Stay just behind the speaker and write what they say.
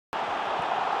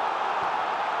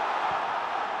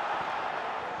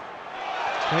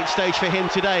Great stage for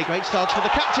him today, great start for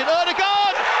the captain,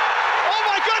 Ødegaard! Oh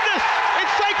my goodness!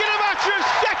 It's taken a matter of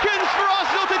seconds for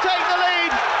Arsenal to take the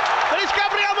lead, but it's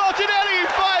Gabriel Martinelli who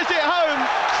fires it home.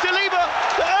 Saliba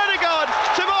to Ødegaard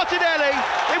to Martinelli.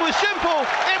 It was simple,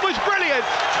 it was brilliant,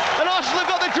 and Arsenal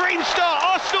have got the green start.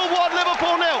 Arsenal 1,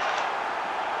 Liverpool 0.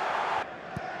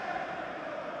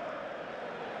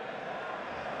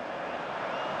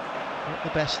 Not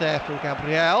the best there from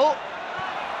Gabriel.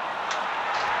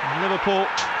 And Liverpool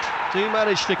do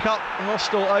manage to cut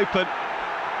Arsenal open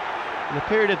in a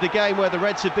period of the game where the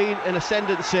Reds have been in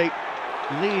ascendancy.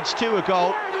 Leads to a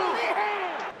goal.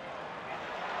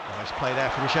 Nice play there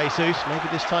from Jesus. Maybe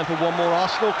this time for one more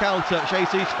Arsenal counter.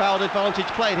 Jesus fouled advantage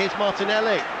played. Here's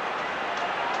Martinelli.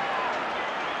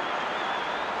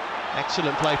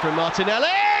 Excellent play from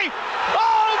Martinelli.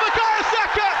 Oh,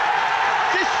 Saka!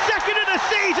 His second of the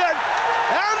season,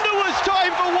 and there was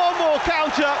time for one more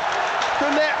counter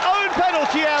from their own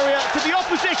penalty area to the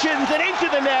opposition's and into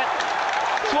the net.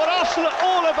 It's what Arsenal are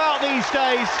all about these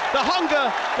days. The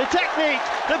hunger, the technique,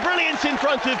 the brilliance in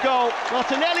front of goal.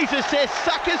 Martinelli's assist,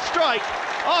 Saka's strike.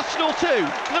 Arsenal 2,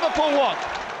 Liverpool 1.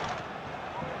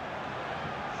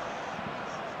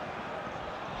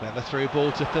 Clever through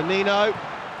ball to Firmino.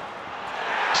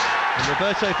 And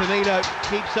Roberto Firmino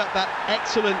keeps up that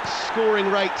excellent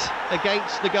scoring rate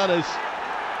against the Gunners.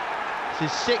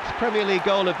 It's his 6th Premier League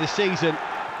goal of the season.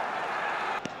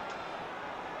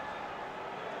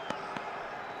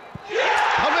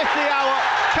 Cometh the hour,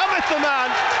 cometh the man.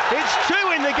 It's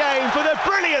 2 in the game for the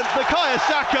brilliant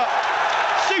Saka.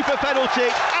 Super penalty,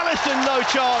 Alisson no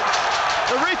chance.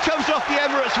 The wreath comes off the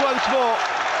Emirates once more.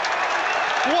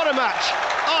 What a match.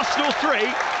 Arsenal 3,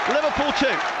 Liverpool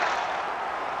 2.